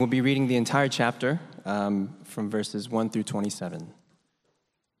We'll be reading the entire chapter from verses 1 through 27.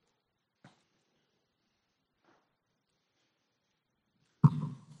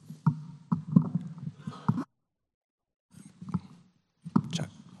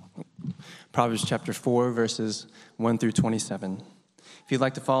 Proverbs chapter 4, verses 1 through 27. If you'd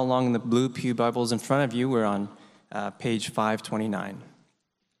like to follow along in the blue pew Bibles in front of you, we're on page 529.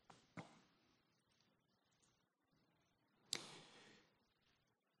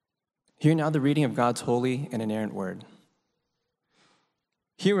 Hear now the reading of God's holy and inerrant word.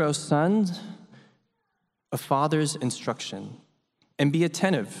 Hear, O sons, a father's instruction, and be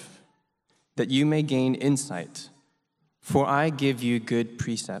attentive, that you may gain insight. For I give you good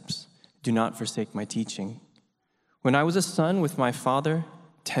precepts. Do not forsake my teaching. When I was a son with my father,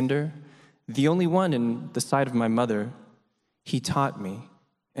 tender, the only one in the sight of my mother, he taught me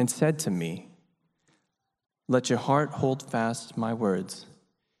and said to me, let your heart hold fast my words.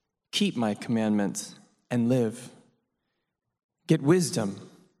 Keep my commandments and live. Get wisdom,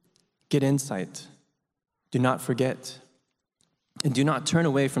 get insight. Do not forget, and do not turn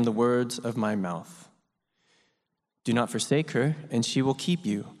away from the words of my mouth. Do not forsake her, and she will keep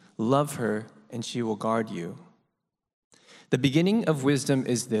you. Love her, and she will guard you. The beginning of wisdom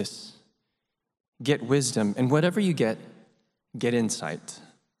is this: get wisdom, and whatever you get insight.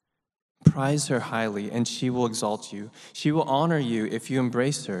 Prize her highly, and she will exalt you. She will honor you if you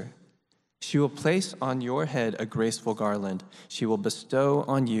embrace her. She will place on your head a graceful garland. She will bestow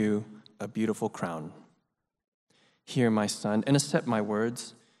on you a beautiful crown. Hear, my son, and accept my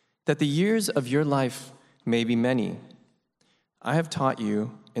words, that the years of your life may be many. I have taught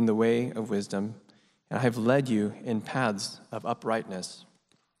you in the way of wisdom, and I have led you in paths of uprightness.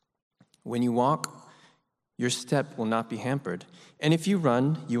 When you walk, your step will not be hampered, and if you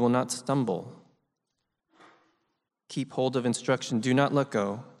run, you will not stumble. Keep hold of instruction, do not let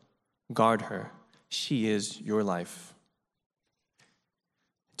go. Guard her, she is your life.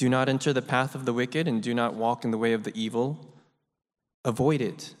 Do not enter the path of the wicked, and do not walk in the way of the evil. Avoid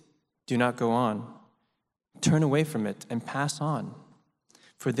it, do not go on. Turn away from it and pass on.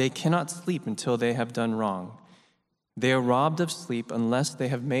 For they cannot sleep until they have done wrong. They are robbed of sleep unless they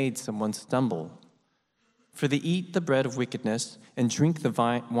have made someone stumble. For they eat the bread of wickedness and drink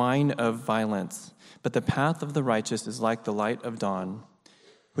the wine of violence. But the path of the righteous is like the light of dawn,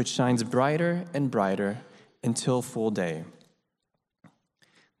 which shines brighter and brighter until full day.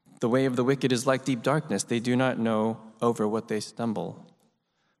 The way of the wicked is like deep darkness. They do not know over what they stumble.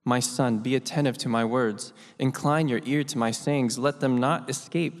 My son, be attentive to my words. Incline your ear to my sayings. Let them not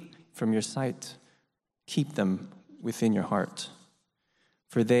escape from your sight. Keep them within your heart.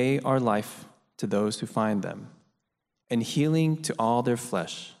 For they are life to those who find them, and healing to all their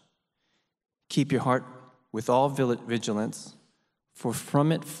flesh. Keep your heart with all vigilance, for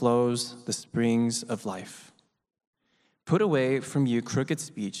from it flows the springs of life. Put away from you crooked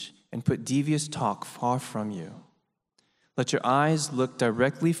speech, and put devious talk far from you. Let your eyes look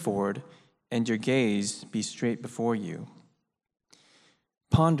directly forward, and your gaze be straight before you.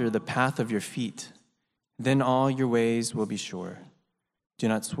 Ponder the path of your feet, then all your ways will be sure. Do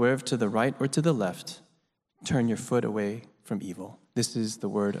not swerve to the right or to the left. Turn your foot away from evil. This is the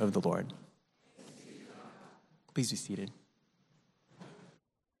word of the Lord. Please be seated.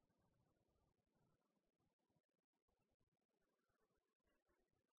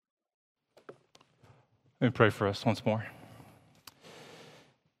 Let me pray for us once more.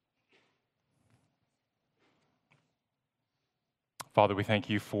 Father, we thank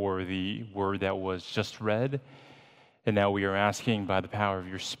you for the word that was just read, and now we are asking by the power of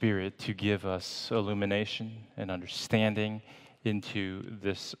your Spirit to give us illumination and understanding into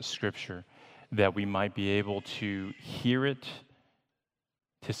this scripture, that we might be able to hear it,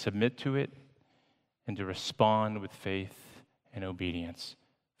 to submit to it, and to respond with faith and obedience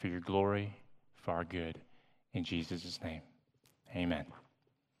for your glory, for our good. In Jesus' name, amen.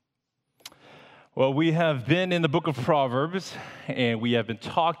 Well, we have been in the book of Proverbs, and we have been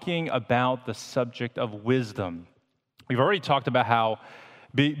talking about the subject of wisdom. We've already talked about how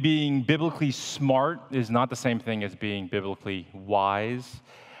being biblically smart is not the same thing as being biblically wise,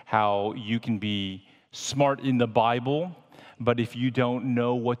 how you can be smart in the Bible, but if you don't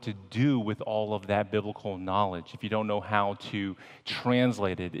know what to do with all of that biblical knowledge, if you don't know how to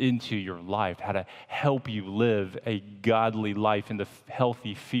translate it into your life, how to help you live a godly life in the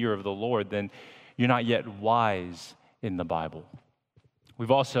healthy fear of the Lord, then you're not yet wise in the Bible. We've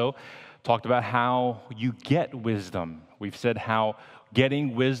also talked about how you get wisdom. We've said how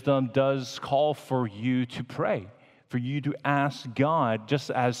getting wisdom does call for you to pray, for you to ask God, just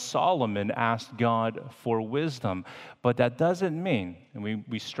as Solomon asked God for wisdom. But that doesn't mean, and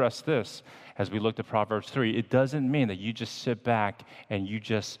we stress this as we looked at Proverbs 3, it doesn't mean that you just sit back and you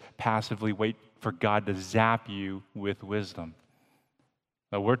just passively wait for God to zap you with wisdom.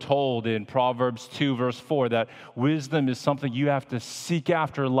 Now, we're told in Proverbs 2, verse 4, that wisdom is something you have to seek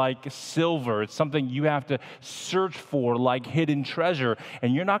after like silver. It's something you have to search for like hidden treasure.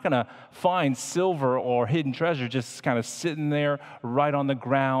 And you're not going to find silver or hidden treasure just kind of sitting there right on the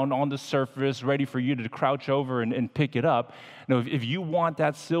ground, on the surface, ready for you to crouch over and pick it up. No, if you want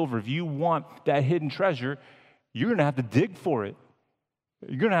that silver, if you want that hidden treasure, you're going to have to dig for it.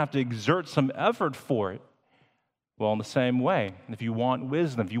 You're going to have to exert some effort for it. Well, in the same way, if you want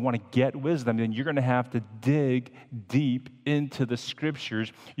wisdom, if you want to get wisdom, then you're going to have to dig deep into the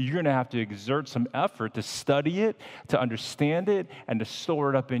Scriptures. You're going to have to exert some effort to study it, to understand it, and to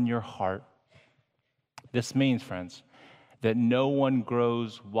store it up in your heart. This means, friends, that no one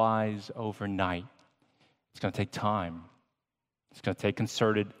grows wise overnight. It's going to take time. It's going to take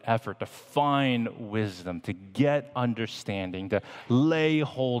concerted effort to find wisdom, to get understanding, to lay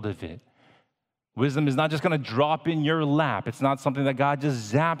hold of it. Wisdom is not just going to drop in your lap. It's not something that God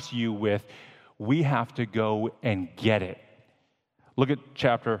just zaps you with. We have to go and get it. Look at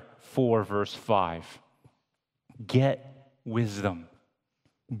chapter 4, verse 5. Get wisdom.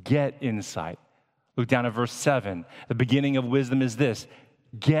 Get insight. Look down at verse 7. The beginning of wisdom is this.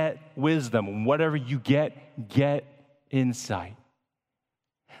 Get wisdom. Whatever you get insight.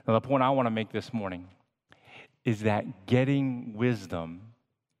 Now, the point I want to make this morning is that getting wisdom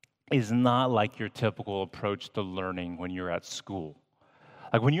is not like your typical approach to learning when you're at school.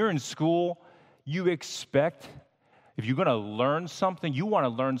 Like when you're in school, you expect, if you're going to learn something, you want to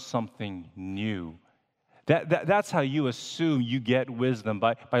learn something new. That's how you assume you get wisdom,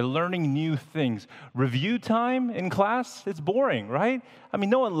 by learning new things. Review time in class, it's boring, right? I mean,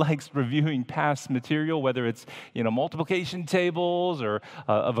 no one likes reviewing past material, whether it's multiplication tables or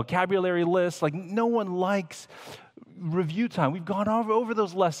a vocabulary list. Like no one likes review time. We've gone over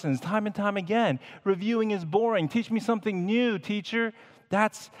those lessons time and time again. Reviewing is boring. Teach me something new, teacher.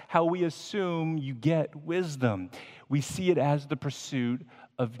 That's how we assume you get wisdom. We see it as the pursuit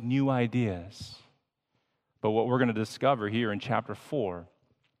of new ideas. But what we're going to discover here in chapter 4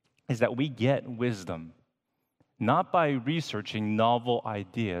 is that we get wisdom not by researching novel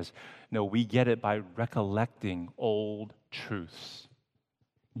ideas. No, we get it by recollecting old truths.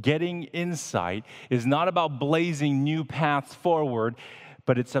 Getting insight is not about blazing new paths forward,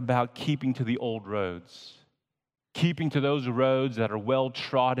 but it's about keeping to the old roads. Keeping to those roads that are well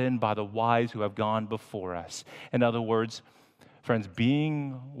trodden by the wise who have gone before us. In other words, friends,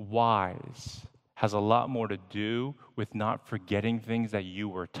 being wise has a lot more to do with not forgetting things that you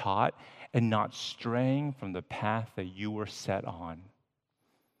were taught and not straying from the path that you were set on.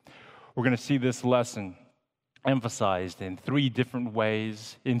 We're going to see this lesson emphasized in 3 different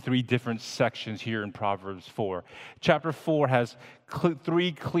ways, in 3 different sections here in Proverbs 4. Chapter 4 has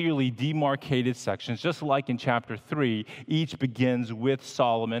 3 clearly demarcated sections, just like in chapter 3. Each begins with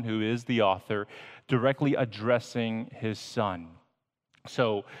Solomon, who is the author, directly addressing his son.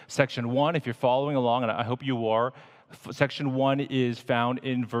 So section 1, if you're following along, and I hope you are, section 1 is found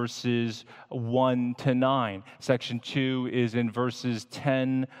in verses 1 to 9. Section 2 is in verses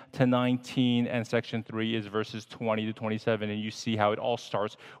 10 to 19, and section 3 is verses 20 to 27. And you see how it all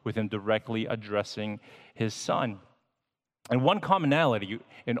starts with him directly addressing his son. And one commonality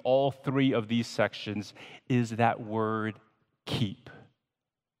in all 3 of these sections is that word keep.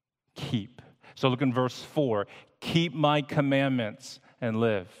 Keep. So look in verse 4. Keep my commandments and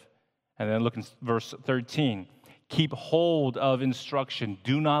live. And then look in verse 13. Keep hold of instruction.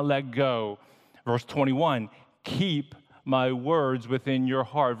 Do not let go. Verse 21, keep my words within your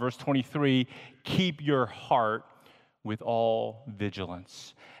heart. Verse 23, keep your heart with all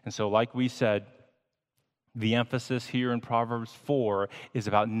vigilance. And so, like we said, the emphasis here in Proverbs 4 is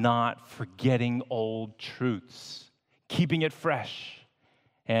about not forgetting old truths, keeping it fresh,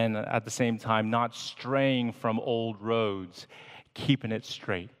 and at the same time, not straying from old roads, keeping it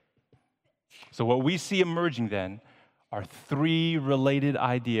straight. So what we see emerging then are 3 related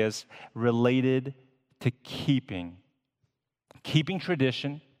ideas related to keeping. Keeping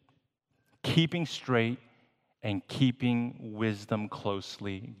tradition, keeping straight, and keeping wisdom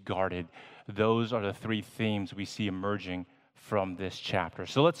closely guarded. Those are the 3 themes we see emerging from this chapter.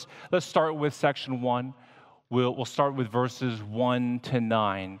 So let's start with section 1. We'll start with verses 1 to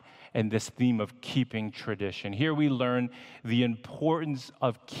 9 and this theme of keeping tradition. Here we learn the importance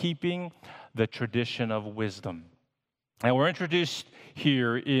of keeping the tradition of wisdom. And we're introduced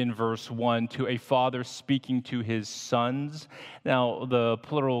here in verse 1 to a father speaking to his sons. Now, the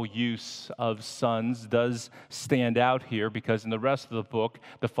plural use of sons does stand out here because in the rest of the book,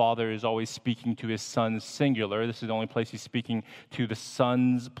 the father is always speaking to his sons singular. This is the only place he's speaking to the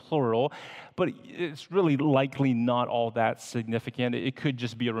sons plural. But it's really likely not all that significant. It could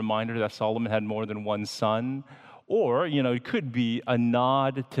just be a reminder that Solomon had more than one son. Or, it could be a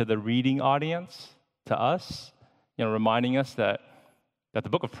nod to the reading audience, to us, reminding us that the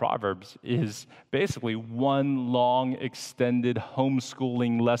book of Proverbs is basically one long, extended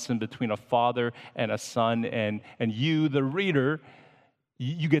homeschooling lesson between a father and a son, and you, the reader,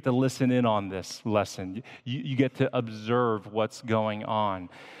 you get to listen in on this lesson. You get to observe what's going on.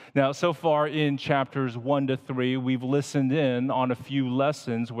 Now, so far in chapters 1 to 3, we've listened in on a few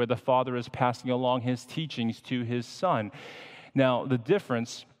lessons where the father is passing along his teachings to his son. Now, the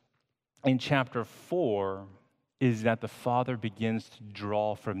difference in chapter 4 is that the father begins to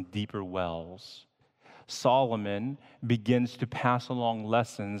draw from deeper wells. Solomon begins to pass along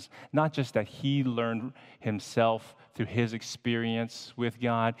lessons, not just that he learned himself through his experience with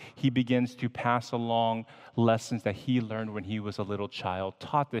God. He begins to pass along lessons that he learned when he was a little child,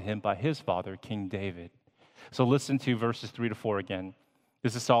 taught to him by his father, King David. So listen to verses 3 to 4 again.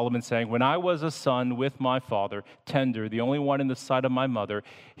 This is Solomon saying, "When I was a son with my father, tender, the only one in the sight of my mother,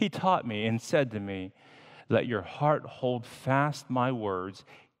 he taught me and said to me, 'Let your heart hold fast my words,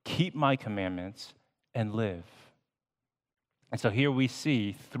 keep my commandments, and live.'" And so here we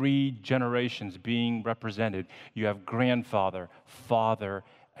see 3 generations being represented. You have grandfather, father,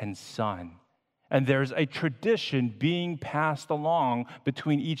 and son. And there's a tradition being passed along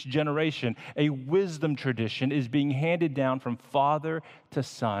between each generation. A wisdom tradition is being handed down from father to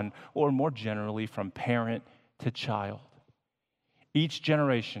son, or more generally, from parent to child. Each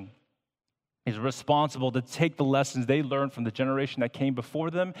generation is responsible to take the lessons they learned from the generation that came before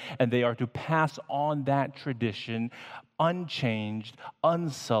them, and they are to pass on that tradition unchanged,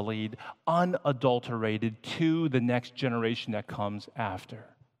 unsullied, unadulterated to the next generation that comes after.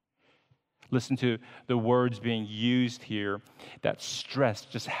 Listen to the words being used here that stress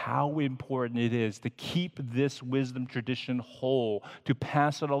just how important it is to keep this wisdom tradition whole, to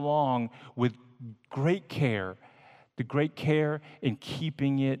pass it along with great care, the great care in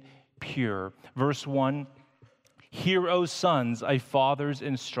keeping it pure. Verse 1, "Hear, O sons, a father's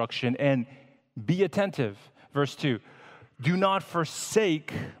instruction, and be attentive." Verse 2, "Do not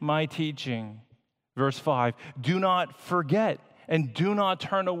forsake my teaching." Verse 5, "Do not forget and do not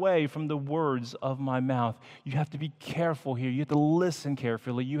turn away from the words of my mouth." You have to be careful here. You have to listen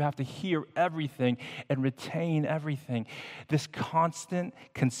carefully. You have to hear everything and retain everything. This constant,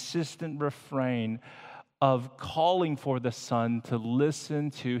 consistent refrain of calling for the son to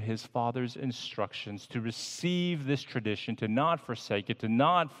listen to his father's instructions, to receive this tradition, to not forsake it, to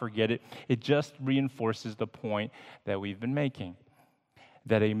not forget it, it just reinforces the point that we've been making.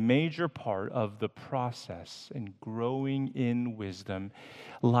 That a major part of the process in growing in wisdom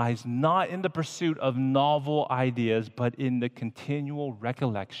lies not in the pursuit of novel ideas, but in the continual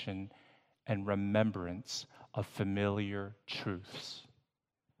recollection and remembrance of familiar truths,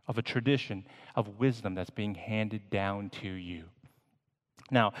 of a tradition of wisdom that's being handed down to you.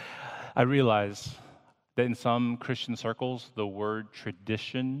 Now, I realize that in some Christian circles, the word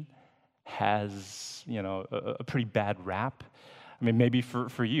tradition has, a pretty bad rap. I mean, maybe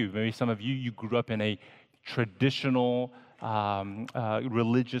for you, maybe some of you grew up in a traditional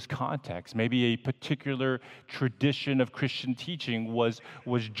religious context. Maybe a particular tradition of Christian teaching was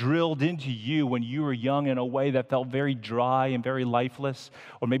drilled into you when you were young in a way that felt very dry and very lifeless.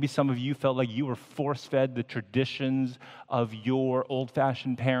 Or maybe some of you felt like you were force-fed the traditions of your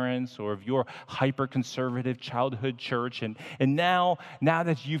old-fashioned parents or of your hyper-conservative childhood church. And now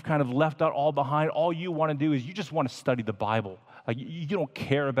that you've kind of left that all behind, all you want to do is you just want to study the Bible. Like you don't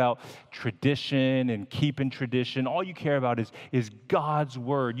care about tradition and keeping tradition. All you care about is God's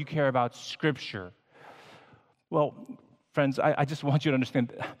word. You care about Scripture. Well, friends, I just want you to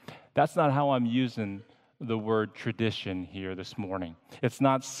understand that's not how I'm using the word tradition here this morning. It's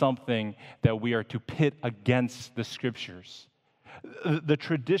not something that we are to pit against the Scriptures. The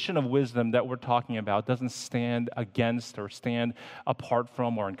tradition of wisdom that we're talking about doesn't stand against or stand apart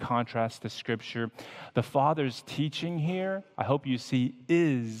from or in contrast to Scripture. The Father's teaching here, I hope you see,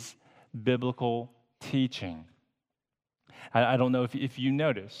 is biblical teaching. I don't know if you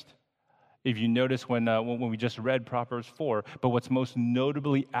noticed. If you notice when we just read Proverbs 4, but what's most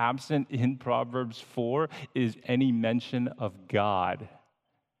notably absent in Proverbs 4 is any mention of God.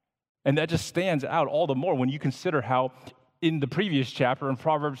 And that just stands out all the more when you consider how in the previous chapter, in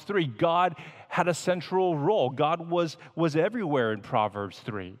Proverbs 3, God had a central role. God was everywhere in Proverbs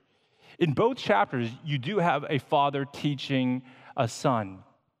 3. In both chapters, you do have a father teaching a son.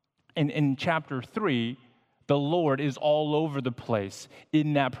 In chapter 3, the Lord is all over the place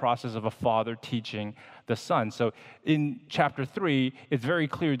in that process of a father teaching the son. So in chapter 3, it's very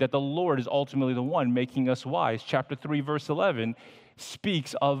clear that the Lord is ultimately the one making us wise. Chapter 3, verse 11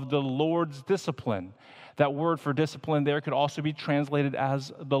 speaks of the Lord's discipline. That word for discipline there could also be translated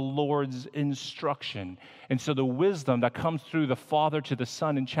as the Lord's instruction. And so the wisdom that comes through the Father to the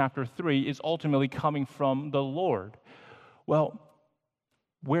Son in chapter 3 is ultimately coming from the Lord. Well,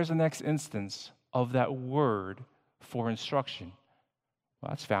 where's the next instance of that word for instruction? Well,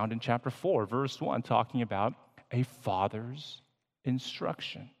 that's found in chapter 4, verse 1, talking about a father's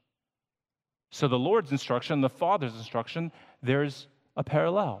instruction. So the Lord's instruction, the Father's instruction, there's a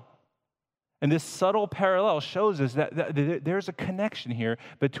parallel. And this subtle parallel shows us that there's a connection here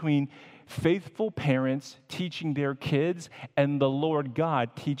between faithful parents teaching their kids and the Lord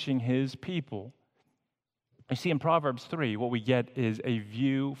God teaching his people. You see, in Proverbs 3, what we get is a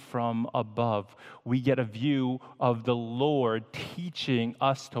view from above. We get a view of the Lord teaching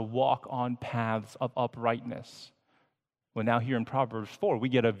us to walk on paths of uprightness. Well, now here in Proverbs 4, we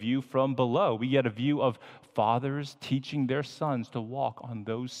get a view from below. We get a view of fathers teaching their sons to walk on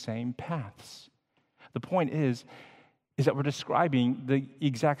those same paths. The point is that we're describing the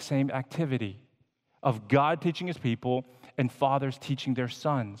exact same activity of God teaching his people and fathers teaching their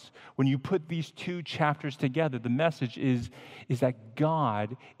sons. When you put these two chapters together, the message is that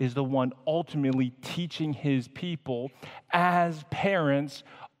God is the one ultimately teaching his people as parents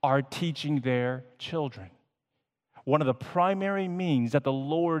are teaching their children. One of the primary means that the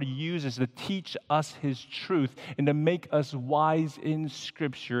Lord uses to teach us his truth and to make us wise in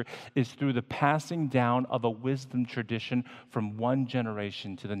Scripture is through the passing down of a wisdom tradition from one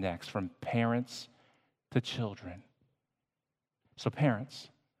generation to the next, from parents to children. So parents,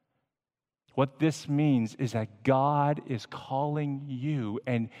 what this means is that God is calling you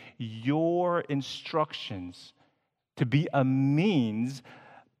and your instructions to be a means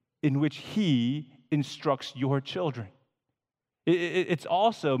in which he instructs your children. It's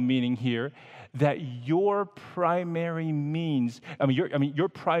also meaning here that your primary means, your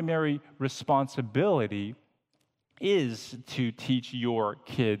primary responsibility is to teach your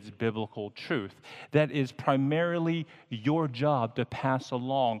kids biblical truth. That is primarily your job to pass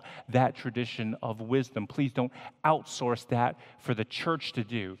along that tradition of wisdom. Please don't outsource that for the church to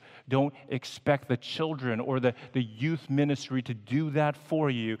do. Don't expect the children or the youth ministry to do that for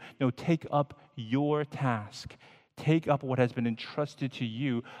you. No, take up your task. Take up what has been entrusted to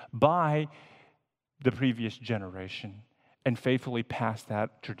you by the previous generation and faithfully pass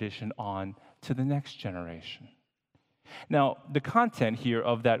that tradition on to the next generation. Now, the content here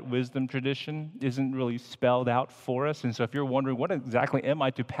of that wisdom tradition isn't really spelled out for us. And so if you're wondering, what exactly am I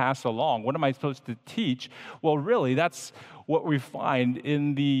to pass along? What am I supposed to teach? Well, really, that's what we find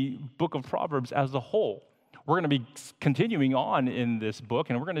in the book of Proverbs as a whole. We're going to be continuing on in this book,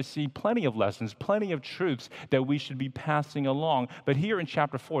 and we're going to see plenty of lessons, plenty of truths that we should be passing along. But here in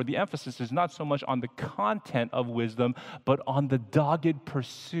chapter 4, the emphasis is not so much on the content of wisdom, but on the dogged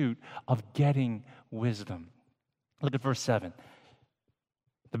pursuit of getting wisdom. Look at verse 7.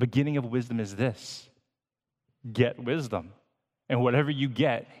 The beginning of wisdom is this: get wisdom. And whatever you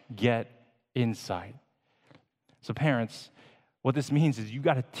get insight. So parents, what this means is you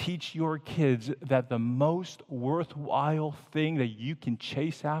got to teach your kids that the most worthwhile thing that you can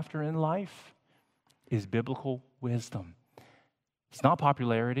chase after in life is biblical wisdom. It's not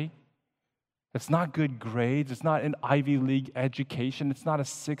popularity. It's not good grades. It's not an Ivy League education. It's not a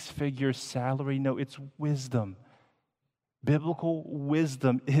six-figure salary. No, it's wisdom. Biblical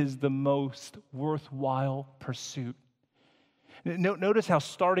wisdom is the most worthwhile pursuit. Notice how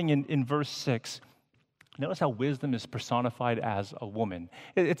starting in verse 6, notice how wisdom is personified as a woman.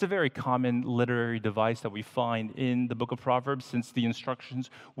 It's a very common literary device that we find in the book of Proverbs, since the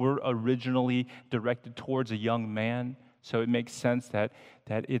instructions were originally directed towards a young man. So it makes sense that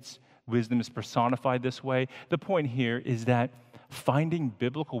its wisdom is personified this way. The point here is that finding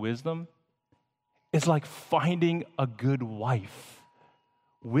biblical wisdom is like finding a good wife.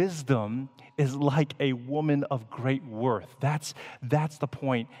 Wisdom is like a woman of great worth. That's the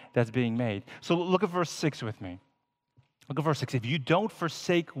point that's being made. So look at verse 6 with me. Look at verse 6. If you don't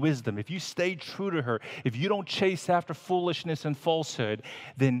forsake wisdom, if you stay true to her, if you don't chase after foolishness and falsehood,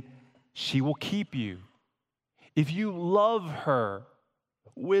 then she will keep you. If you love her,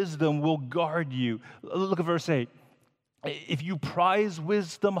 wisdom will guard you. Look at verse 8. If you prize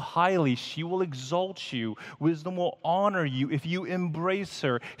wisdom highly, she will exalt you. Wisdom will honor you. If you embrace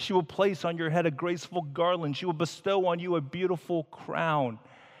her, she will place on your head a graceful garland. She will bestow on you a beautiful crown.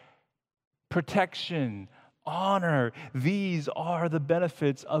 Protection, honor, these are the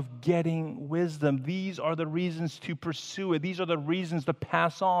benefits of getting wisdom. These are the reasons to pursue it. These are the reasons to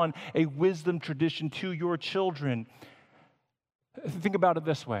pass on a wisdom tradition to your children. Think about it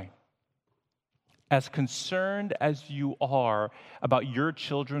this way. As concerned as you are about your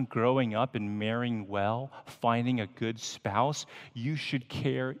children growing up and marrying well, finding a good spouse, you should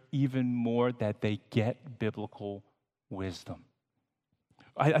care even more that they get biblical wisdom.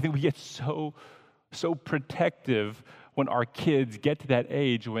 I think we get so protective when our kids get to that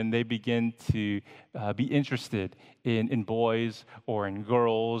age when they begin to be interested in boys or in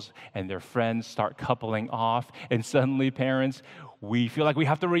girls, and their friends start coupling off, and suddenly parents, we feel like we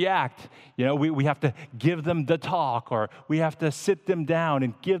have to react. We have to give them the talk, or we have to sit them down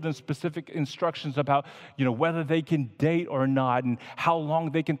and give them specific instructions about, whether they can date or not, and how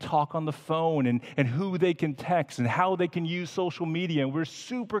long they can talk on the phone, and who they can text, and how they can use social media. And we're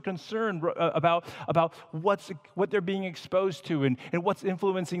super concerned about what they're being exposed to, and what's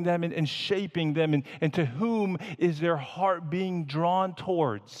influencing them and shaping them, and to whom is their heart being drawn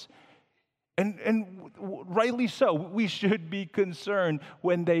towards. And rightly so, we should be concerned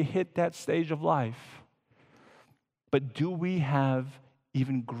when they hit that stage of life. But do we have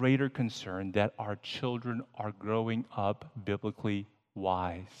even greater concern that our children are growing up biblically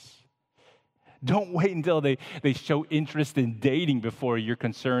wise? Don't wait until they show interest in dating before you're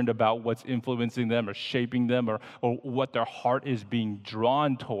concerned about what's influencing them or shaping them or what their heart is being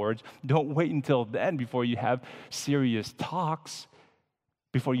drawn towards. Don't wait until then before you have serious talks,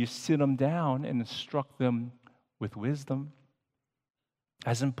 before you sit them down and instruct them with wisdom.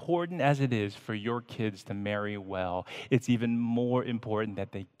 As important as it is for your kids to marry well, it's even more important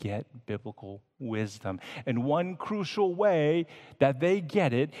that they get biblical wisdom. And one crucial way that they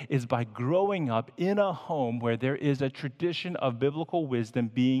get it is by growing up in a home where there is a tradition of biblical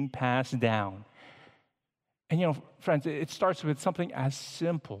wisdom being passed down. And friends, it starts with something as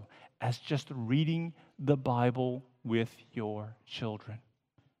simple as just reading the Bible with your children.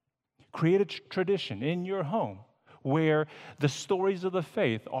 Create a tradition in your home where the stories of the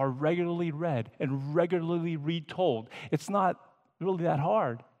faith are regularly read and regularly retold. It's not really that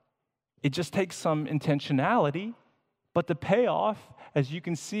hard. It just takes some intentionality, but the payoff, as you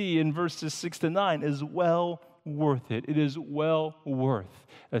can see in verses 6-9, is well worth it. It is well worth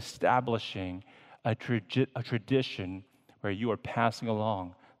establishing a tradition where you are passing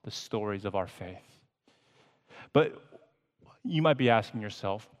along the stories of our faith. But you might be asking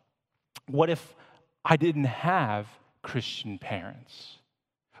yourself, what if I didn't have Christian parents?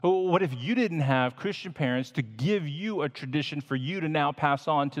 What if you didn't have Christian parents to give you a tradition for you to now pass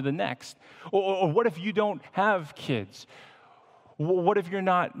on to the next? Or what if you don't have kids? What if you're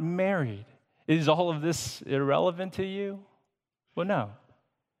not married? Is all of this irrelevant to you? Well, no.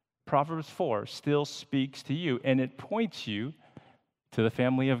 Proverbs 4 still speaks to you, and it points you to the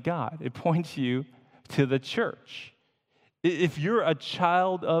family of God. It points you to the church. If you're a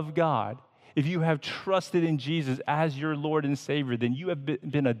child of God, if you have trusted in Jesus as your Lord and Savior, then you have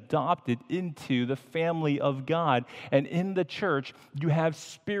been adopted into the family of God. And in the church, you have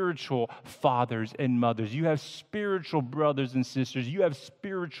spiritual fathers and mothers. You have spiritual brothers and sisters. You have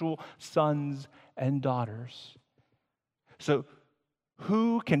spiritual sons and daughters. So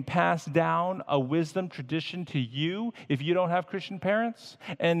who can pass down a wisdom tradition to you if you don't have Christian parents?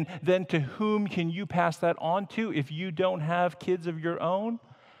 And then to whom can you pass that on to if you don't have kids of your own?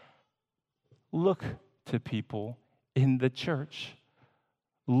 Look to people in the church.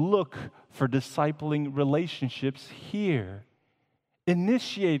 Look for discipling relationships here.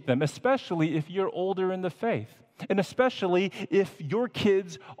 Initiate them, especially if you're older in the faith. And especially if your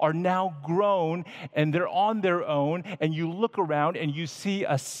kids are now grown and they're on their own, and you look around and you see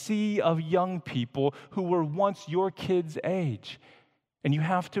a sea of young people who were once your kids' age. And you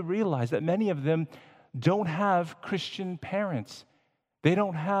have to realize that many of them don't have Christian parents. They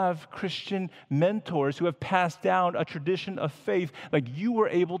don't have Christian mentors who have passed down a tradition of faith like you were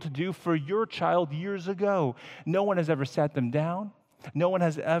able to do for your child years ago. No one has ever sat them down. No one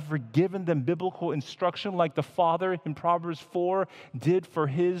has ever given them biblical instruction like the father in Proverbs 4 did for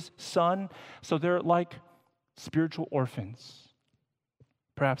his son. So they're like spiritual orphans.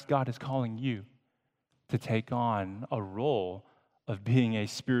 Perhaps God is calling you to take on a role of being a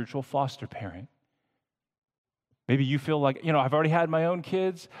spiritual foster parent. Maybe you feel like, I've already had my own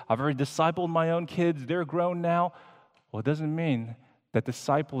kids. I've already discipled my own kids. They're grown now. Well, it doesn't mean that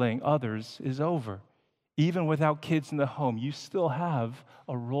discipling others is over. Even without kids in the home, you still have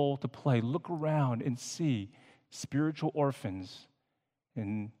a role to play. Look around and see spiritual orphans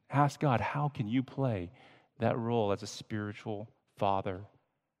and ask God, how can you play that role as a spiritual father,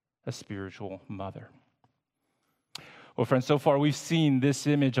 a spiritual mother? Well, friends, so far we've seen this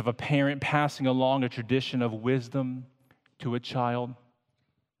image of a parent passing along a tradition of wisdom to a child.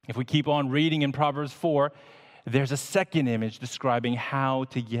 If we keep on reading in Proverbs 4, there's a second image describing how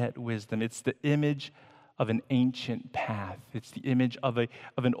to get wisdom. It's the image of an ancient path. It's the image of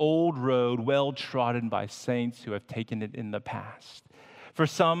an old road well trodden by saints who have taken it in the past. For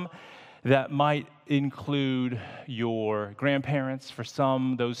some, that might include your grandparents. For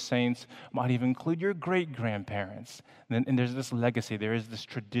some, those saints might even include your great-grandparents. And there's this legacy. There is this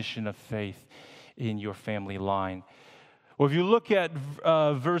tradition of faith in your family line. Well, if you look at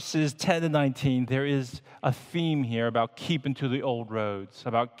verses 10 to 19, there is a theme here about keeping to the old roads,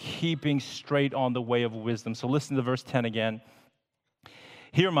 about keeping straight on the way of wisdom. So listen to verse 10 again.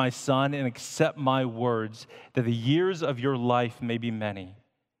 Hear, my son, and accept my words, that the years of your life may be many.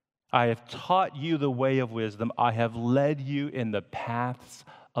 I have taught you the way of wisdom. I have led you in the paths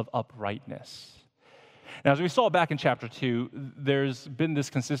of uprightness. Now, as we saw back in chapter 2, there's been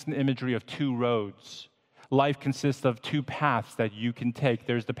this consistent imagery of two roads. Life consists of two paths that you can take.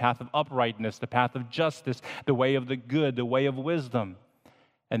 There's the path of uprightness, the path of justice, the way of the good, the way of wisdom.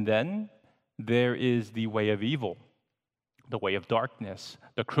 And then there is the way of evil, the way of darkness,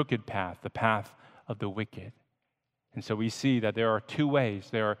 the crooked path, the path of the wicked. And so we see that there are two ways,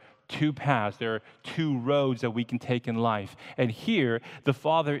 there are two paths, there are two roads that we can take in life. And here, the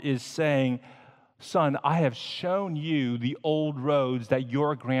Father is saying, son, I have shown you the old roads that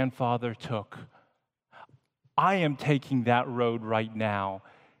your grandfather took. I am taking that road right now.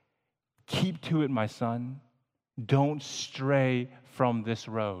 Keep to it, my son. Don't stray from this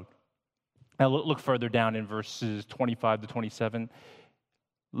road. Now look further down in verses 25 to 27.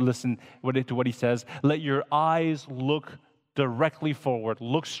 Listen to what he says. Let your eyes look directly forward,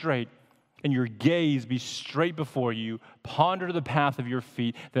 look straight, and your gaze be straight before you. Ponder the path of your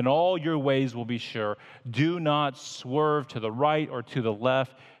feet, then all your ways will be sure. Do not swerve to the right or to the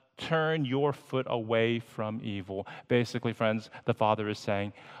left. Turn your foot away from evil. Basically, friends, the Father is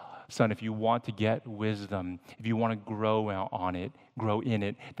saying, son, if you want to get wisdom, if you want to grow in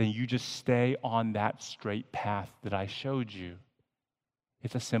it, then you just stay on that straight path that I showed you.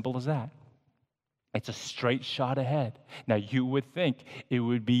 It's as simple as that. It's a straight shot ahead. Now, you would think it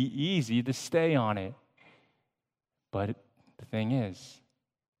would be easy to stay on it. But the thing is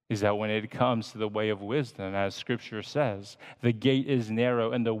that when it comes to the way of wisdom, as Scripture says, the gate is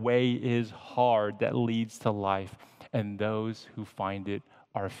narrow and the way is hard that leads to life, and those who find it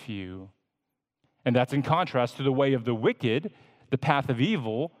are few. And that's in contrast to the way of the wicked, the path of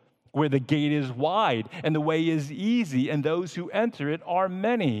evil, where the gate is wide and the way is easy, and those who enter it are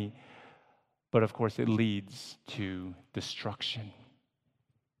many. But of course, it leads to destruction.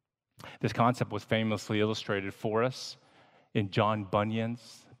 This concept was famously illustrated for us in John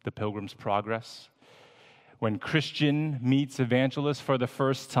Bunyan's The Pilgrim's Progress. When Christian meets Evangelist for the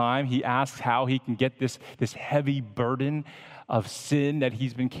first time, he asks how he can get this heavy burden of sin that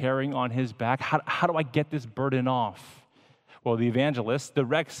he's been carrying on his back. How do I get this burden off? Well, the evangelist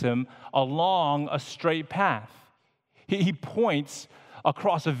directs him along a straight path. He points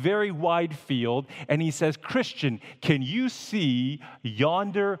across a very wide field, and he says, Christian, can you see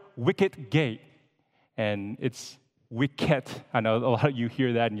yonder wicket gate? And it's wicket. I know a lot of you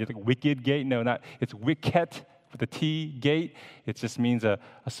hear that, and you think wicked gate. No, not. It's wicket with a T, gate. It just means a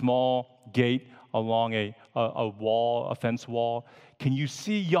small gate along a wall, a fence wall. Can you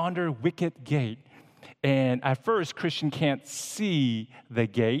see yonder wicket gate? And at first, Christian can't see the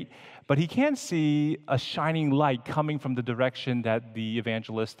gate, but he can see a shining light coming from the direction that the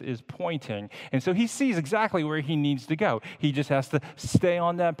evangelist is pointing. And so he sees exactly where he needs to go. He just has to stay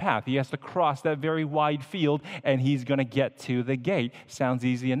on that path. He has to cross that very wide field, and he's going to get to the gate. Sounds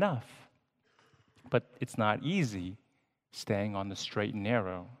easy enough. But it's not easy staying on the straight and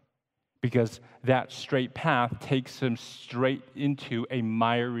narrow, because that straight path takes him straight into a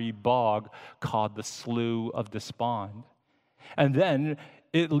miry bog called the Slough of Despond. And then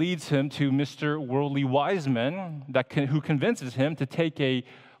it leads him to Mr. Worldly Wiseman who convinces him to take a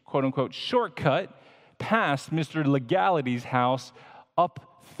quote-unquote shortcut past Mr. Legality's house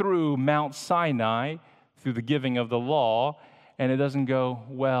up through Mount Sinai through the giving of the law, and it doesn't go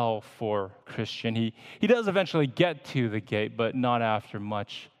well for Christian. He does eventually get to the gate, but not after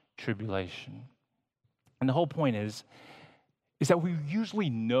much tribulation. And the whole point is that we usually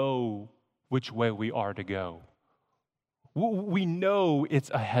know which way we are to go. We know it's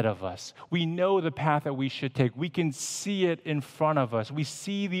ahead of us. We know the path that we should take. We can see it in front of us. We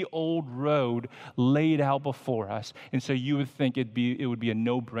see the old road laid out before us. And so you would think it would be a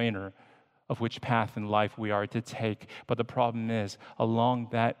no-brainer of which path in life we are to take. But the problem is, along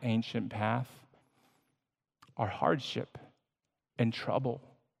that ancient path are hardship and trouble.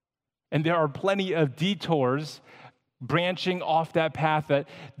 And there are plenty of detours branching off that path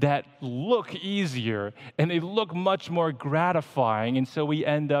that look easier and they look much more gratifying. And so we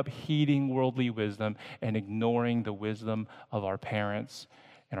end up heeding worldly wisdom and ignoring the wisdom of our parents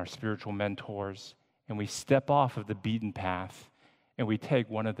and our spiritual mentors. And we step off of the beaten path and we take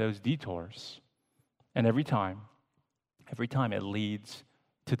one of those detours. And every time it leads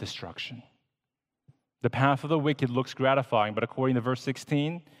to destruction. The path of the wicked looks gratifying, but according to verse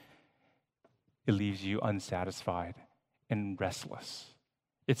 16, it leaves you unsatisfied and restless.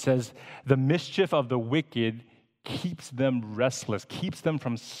 It says, the mischief of the wicked keeps them restless, keeps them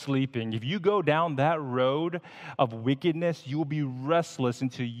from sleeping. If you go down that road of wickedness, you will be restless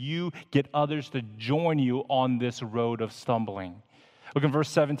until you get others to join you on this road of stumbling. Look in verse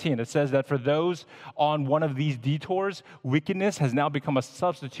 17. It says that for those on one of these detours, wickedness has now become a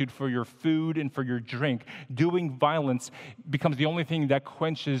substitute for your food and for your drink. Doing violence becomes the only thing that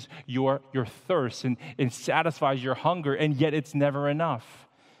quenches your thirst and satisfies your hunger, and yet it's never enough.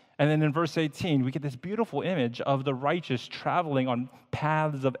 And then in verse 18, we get this beautiful image of the righteous traveling on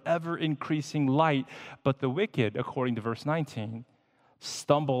paths of ever-increasing light, but the wicked, according to verse 19,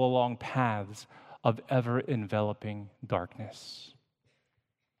 stumble along paths of ever-enveloping darkness.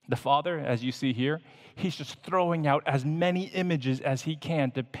 The Father, as you see here, he's just throwing out as many images as he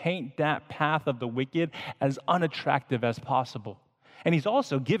can to paint that path of the wicked as unattractive as possible. And he's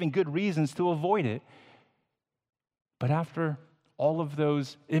also giving good reasons to avoid it. But after all of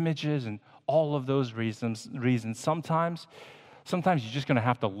those images and all of those reasons, sometimes you're just going to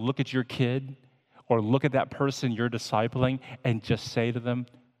have to look at your kid or look at that person you're discipling and just say to them,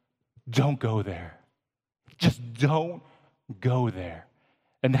 don't go there. Just don't go there.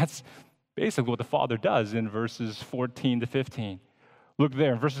 And that's basically what the Father does in verses 14 to 15. Look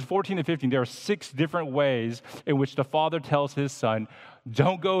there, in verses 14 to 15, there are 6 different ways in which the Father tells his Son,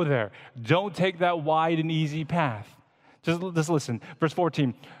 don't go there. Don't take that wide and easy path. Just listen. Verse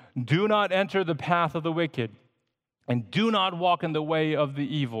 14, do not enter the path of the wicked, and do not walk in the way of the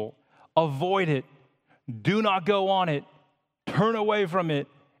evil. Avoid it. Do not go on it. Turn away from it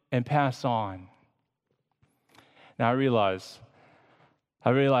and pass on. Now I realize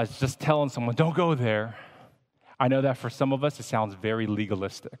just telling someone, don't go there, I know that for some of us, it sounds very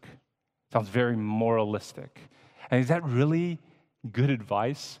legalistic. It sounds very moralistic. And is that really good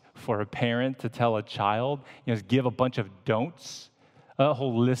advice for a parent to tell a child? Give a bunch of don'ts, a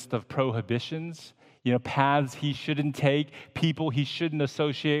whole list of prohibitions, paths he shouldn't take, people he shouldn't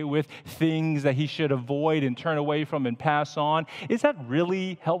associate with, things that he should avoid and turn away from and pass on. Is that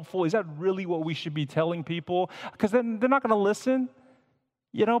really helpful? Is that really what we should be telling people? Because then they're not going to listen.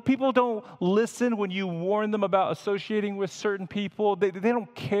 People don't listen when you warn them about associating with certain people. They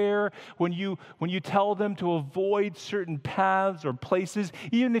don't care when you tell them to avoid certain paths or places,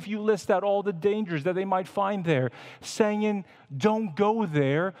 even if you list out all the dangers that they might find there. Saying, don't go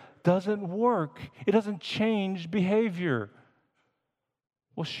there doesn't work. It doesn't change behavior.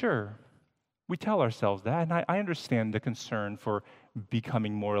 Well, sure, we tell ourselves that, and I understand the concern for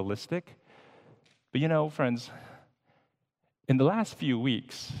becoming moralistic. But friends, in the last few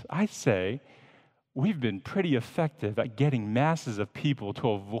weeks, I'd say we've been pretty effective at getting masses of people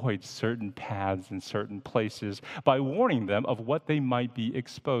to avoid certain paths and certain places by warning them of what they might be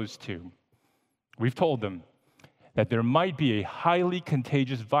exposed to. We've told them that there might be a highly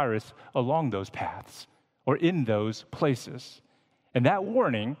contagious virus along those paths or in those places. And that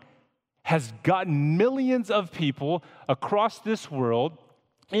warning has gotten millions of people across this world,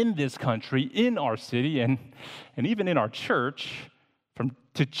 in this country, in our city, and even in our church,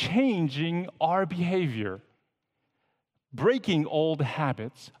 to changing our behavior, breaking old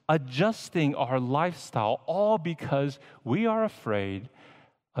habits, adjusting our lifestyle, all because we are afraid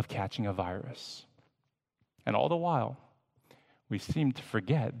of catching a virus. And all the while, we seem to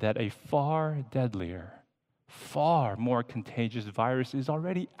forget that a far deadlier, far more contagious virus is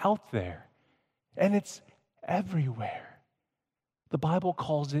already out there, and it's everywhere. The Bible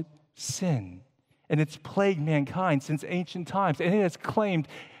calls it sin, and it's plagued mankind since ancient times, and it has claimed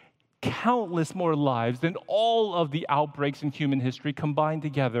countless more lives than all of the outbreaks in human history combined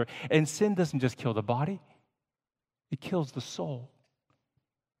together. And sin doesn't just kill the body, it kills the soul.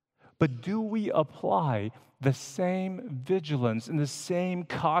 But do we apply the same vigilance and the same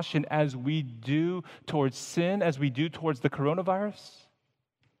caution as we do towards sin, as we do towards the coronavirus?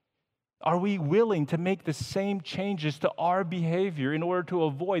 Are we willing to make the same changes to our behavior in order to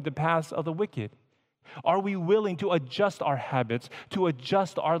avoid the paths of the wicked? Are we willing to adjust our habits, to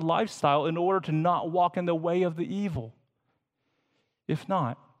adjust our lifestyle in order to not walk in the way of the evil? If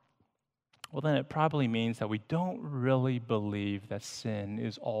not, well, then it probably means that we don't really believe that sin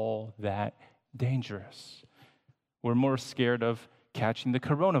is all that dangerous. We're more scared of catching the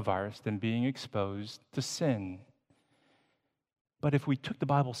coronavirus than being exposed to sin. But if we took the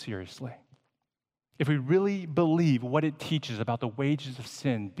Bible seriously, if we really believe what it teaches about the wages of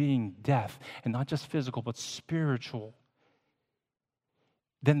sin being death, and not just physical, but spiritual,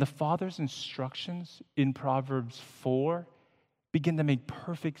 then the Father's instructions in Proverbs 4 begin to make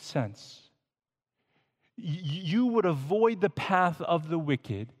perfect sense. You would avoid the path of the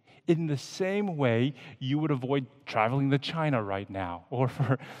wicked in the same way you would avoid traveling to China right now, or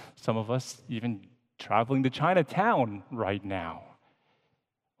for some of us, even traveling to Chinatown right now.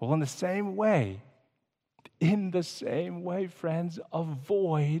 Well, in the same way, friends,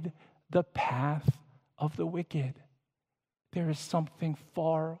 avoid the path of the wicked. There is something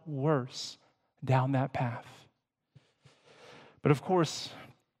far worse down that path. But of course,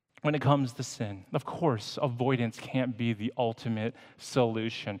 when it comes to sin, of course, avoidance can't be the ultimate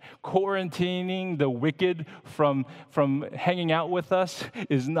solution. Quarantining the wicked from hanging out with us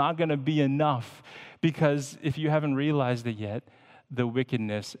is not going to be enough, because if you haven't realized it yet, the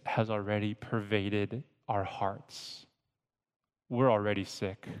wickedness has already pervaded our hearts. We're already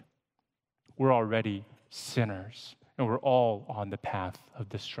sick. We're already sinners, and we're all on the path of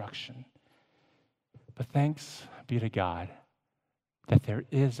destruction. But thanks be to God that there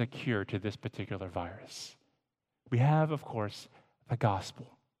is a cure to this particular virus. We have, of course, the gospel,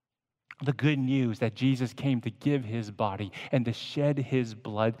 the good news that Jesus came to give his body and to shed his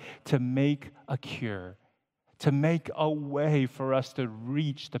blood to make a cure, to make a way for us to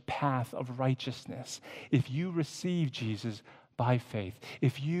reach the path of righteousness. If you receive Jesus by faith,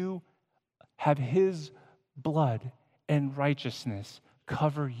 if you have his blood and righteousness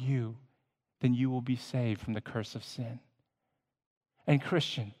cover you, then you will be saved from the curse of sin. And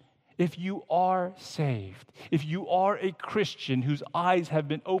Christian, if you are saved, if you are a Christian whose eyes have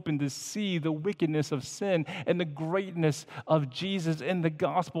been opened to see the wickedness of sin and the greatness of Jesus in the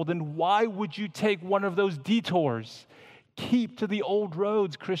gospel, then why would you take one of those detours? Keep to the old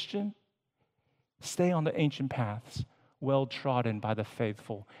roads, Christian. Stay on the ancient paths, well trodden by the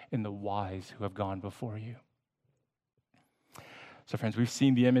faithful and the wise who have gone before you. So friends, we've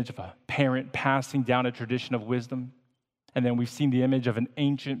seen the image of a parent passing down a tradition of wisdom. And then we've seen the image of an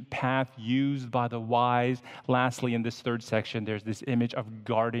ancient path used by the wise. Lastly, in this third section, there's this image of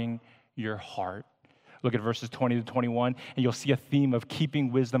guarding your heart. Look at verses 20 to 21, and you'll see a theme of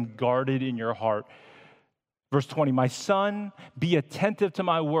keeping wisdom guarded in your heart. Verse 20, my son, be attentive to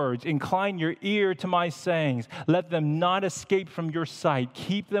my words. Incline your ear to my sayings. Let them not escape from your sight.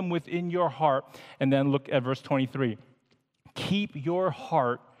 Keep them within your heart. And then look at verse 23. Keep your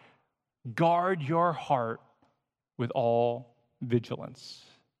heart, guard your heart with all vigilance.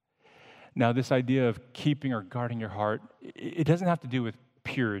 Now, this idea of keeping or guarding your heart, it doesn't have to do with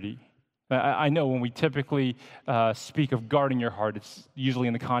purity. I know when we typically speak of guarding your heart, it's usually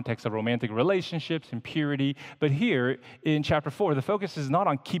in the context of romantic relationships and purity. But here in chapter 4, the focus is not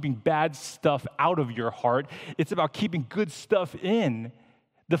on keeping bad stuff out of your heart. It's about keeping good stuff in.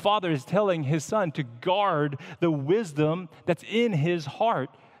 The father is telling his son to guard the wisdom that's in his heart,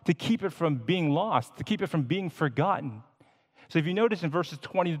 to keep it from being lost, to keep it from being forgotten. So if you notice in verses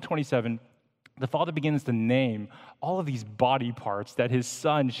 20 to 27, the father begins to name all of these body parts that his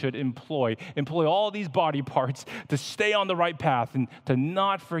son should employ all these body parts to stay on the right path and to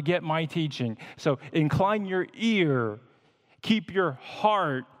not forget my teaching. So incline your ear, keep your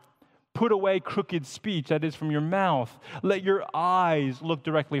heart, put away crooked speech that is from your mouth. Let your eyes look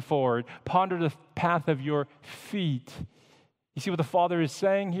directly forward. Ponder the path of your feet. You see what the father is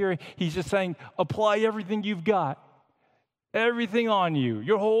saying here? He's just saying, apply everything you've got, everything on you,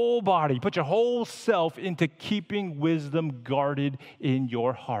 your whole body, put your whole self into keeping wisdom guarded in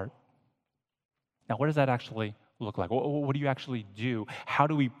your heart. Now, what does that actually look like? What do you actually do? How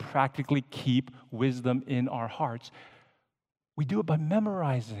do we practically keep wisdom in our hearts? We do it by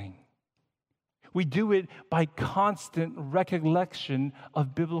memorizing. We do it by constant recollection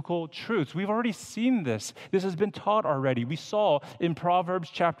of biblical truths. We've already seen this. This has been taught already. We saw in Proverbs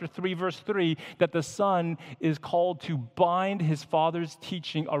chapter 3, verse 3, that the son is called to bind his father's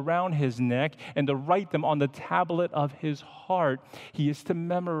teaching around his neck and to write them on the tablet of his heart. He is to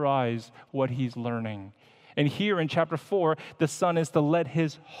memorize what he's learning. And here in chapter 4, the son is to let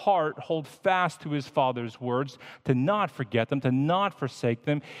his heart hold fast to his father's words, to not forget them, to not forsake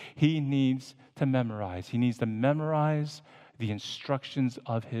them. He needs to memorize. He needs to memorize the instructions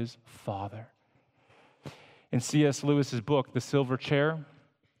of his father. In C.S. Lewis's book, The Silver Chair,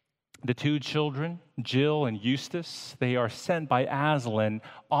 the two children, Jill and Eustace, they are sent by Aslan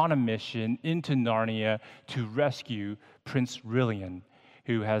on a mission into Narnia to rescue Prince Rilian,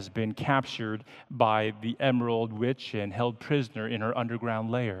 who has been captured by the Emerald Witch and held prisoner in her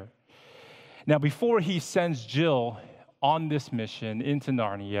underground lair. Now, before he sends Jill on this mission into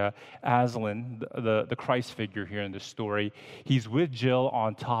Narnia, Aslan, the Christ figure here in this story, he's with Jill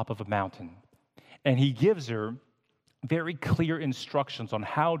on top of a mountain. And he gives her very clear instructions on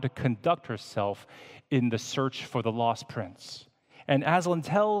how to conduct herself in the search for the lost prince. And Aslan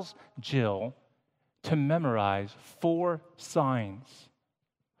tells Jill to memorize 4 signs,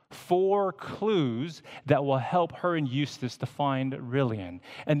 4 clues that will help her and Eustace to find Rilian.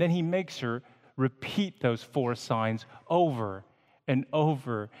 And then he makes her repeat those 4 signs over and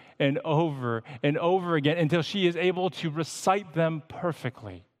over and over and over again until she is able to recite them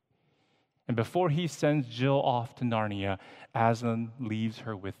perfectly. And before he sends Jill off to Narnia, Aslan leaves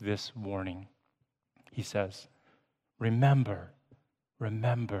her with this warning. He says, remember,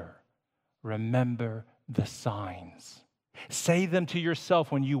 remember, remember the signs. Say them to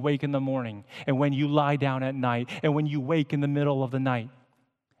yourself when you wake in the morning, and when you lie down at night, and when you wake in the middle of the night.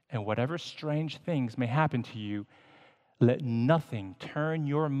 And whatever strange things may happen to you, let nothing turn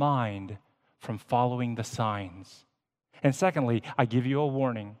your mind from following the signs. And secondly, I give you a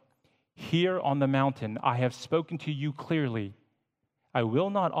warning. Here on the mountain, I have spoken to you clearly. I will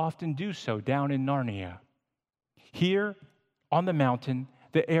not often do so down in Narnia. Here on the mountain,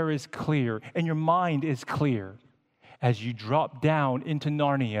 the air is clear, and your mind is clear. As you drop down into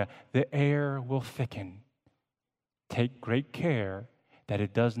Narnia, the air will thicken. Take great care that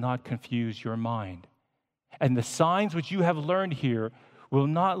it does not confuse your mind. And the signs which you have learned here will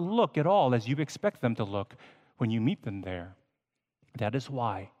not look at all as you expect them to look when you meet them there. That is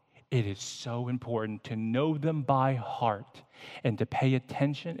why it is so important to know them by heart and to pay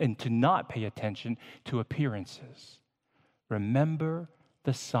attention and to not pay attention to appearances. Remember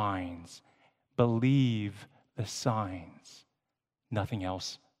the signs. Believe the signs. Nothing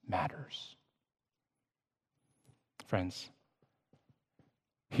else matters. Friends,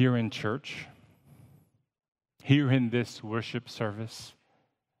 here in church, here in this worship service,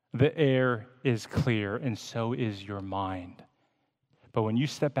 the air is clear and so is your mind. But when you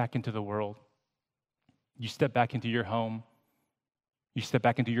step back into the world, you step back into your home, you step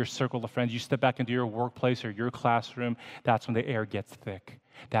back into your circle of friends, you step back into your workplace or your classroom, that's when the air gets thick.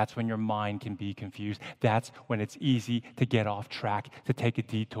 That's when your mind can be confused. That's when it's easy to get off track, to take a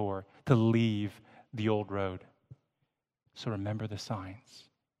detour, to leave the old road. So remember the signs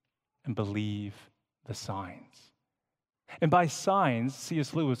and believe the signs. And by signs,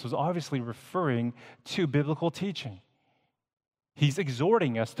 C.S. Lewis was obviously referring to biblical teaching. He's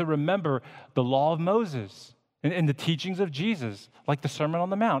exhorting us to remember the law of Moses and the teachings of Jesus, like the Sermon on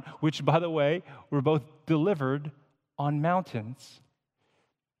the Mount, which, by the way, were both delivered on mountains.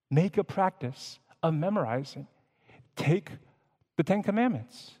 Make a practice of memorizing. Take the 10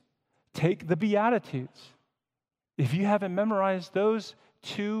 Commandments. Take the Beatitudes. If you haven't memorized those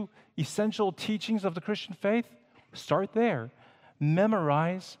 2 essential teachings of the Christian faith, start there.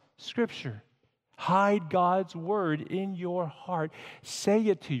 Memorize Scripture. Hide God's word in your heart. Say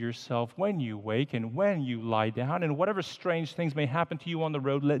it to yourself when you wake and when you lie down. And whatever strange things may happen to you on the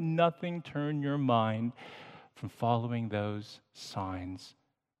road, let nothing turn your mind from following those signs,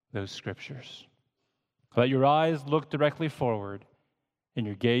 those scriptures. Let your eyes look directly forward and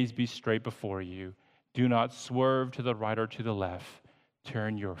your gaze be straight before you. Do not swerve to the right or to the left.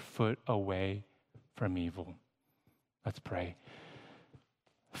 Turn your foot away from evil. Let's pray.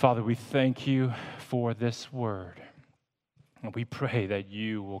 Father, we thank you for this word. And we pray that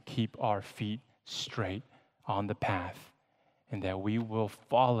you will keep our feet straight on the path and that we will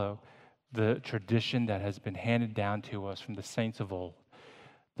follow the tradition that has been handed down to us from the saints of old,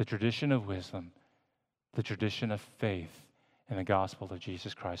 the tradition of wisdom, the tradition of faith in the gospel of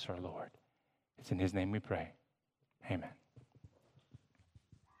Jesus Christ our Lord. It's in his name we pray. Amen.